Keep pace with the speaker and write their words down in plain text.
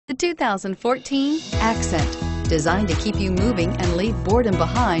The 2014 Accent. Designed to keep you moving and leave boredom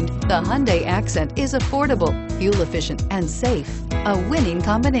behind, the Hyundai Accent is affordable, fuel-efficient, and safe. A winning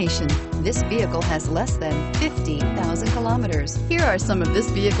combination. This vehicle has less than 50,000 kilometers. Here are some of this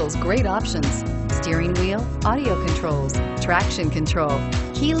vehicle's great options: steering wheel audio controls, traction control,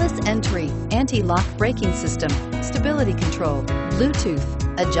 keyless entry, anti-lock braking system, stability control, Bluetooth,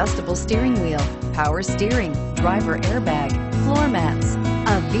 adjustable steering wheel, power steering, driver airbag, floor mats.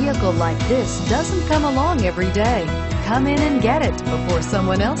 A vehicle like this doesn't come along every day. Come in and get it before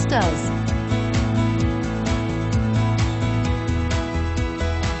someone else does.